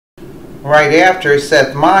Right after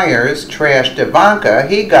Seth Meyers trashed Ivanka,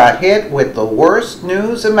 he got hit with the worst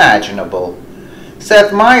news imaginable.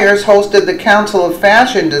 Seth Meyers hosted the Council of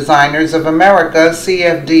Fashion Designers of America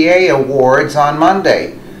CFDA Awards on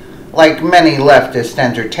Monday. Like many leftist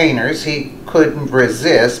entertainers, he couldn't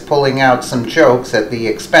resist pulling out some jokes at the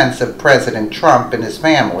expense of President Trump and his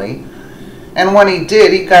family. And when he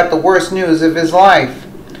did, he got the worst news of his life.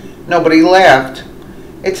 Nobody laughed.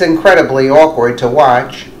 It's incredibly awkward to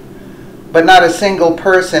watch. But not a single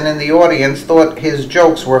person in the audience thought his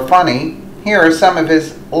jokes were funny. Here are some of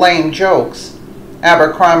his lame jokes.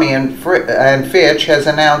 Abercrombie and Fitch has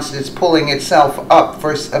announced it's putting itself up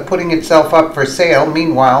for sale.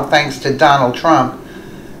 Meanwhile, thanks to Donald Trump,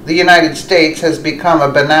 the United States has become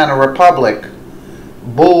a banana republic.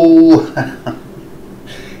 Boo!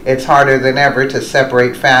 It's harder than ever to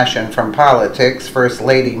separate fashion from politics. First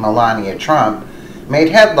Lady Melania Trump made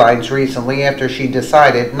headlines recently after she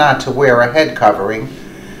decided not to wear a head covering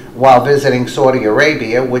while visiting Saudi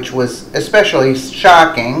Arabia, which was especially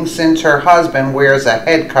shocking since her husband wears a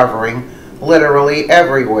head covering literally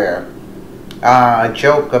everywhere. A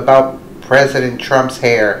joke about President Trump's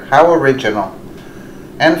hair. How original.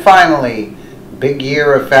 And finally, big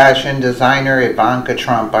year of fashion designer Ivanka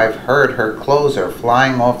Trump. I've heard her clothes are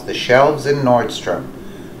flying off the shelves in Nordstrom.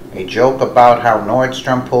 A joke about how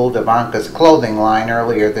Nordstrom pulled Ivanka's clothing line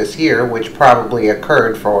earlier this year, which probably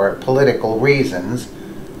occurred for political reasons.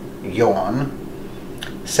 Yawn.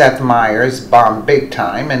 Seth Meyers bombed big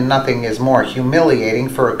time, and nothing is more humiliating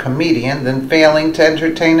for a comedian than failing to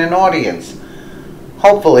entertain an audience.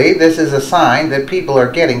 Hopefully, this is a sign that people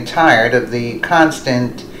are getting tired of the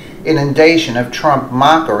constant inundation of Trump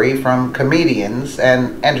mockery from comedians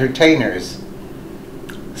and entertainers.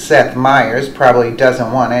 Seth Meyers probably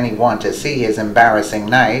doesn't want anyone to see his embarrassing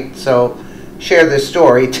night, so share this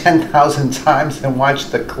story 10,000 times and watch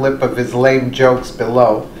the clip of his lame jokes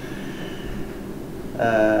below.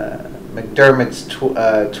 McDermott's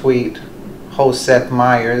tweet, host Seth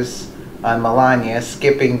Meyers on Melania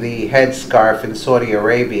skipping the headscarf in Saudi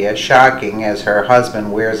Arabia, shocking as her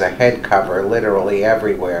husband wears a head cover literally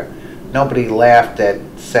everywhere. Nobody laughed at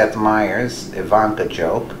Seth Meyers' Ivanka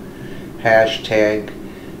joke. Hashtag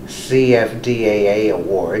CFDAA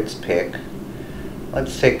Awards pick.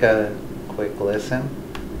 Let's take a quick listen.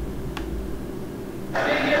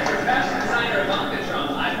 Maybe after fashion designer Ivanka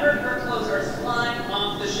Trump, I've heard her clothes are flying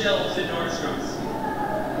off the shelves at Nordstrom's.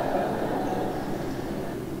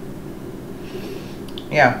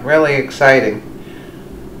 Yeah, really exciting.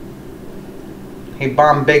 He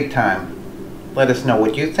bombed big time. Let us know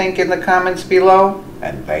what you think in the comments below,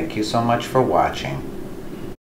 and thank you so much for watching.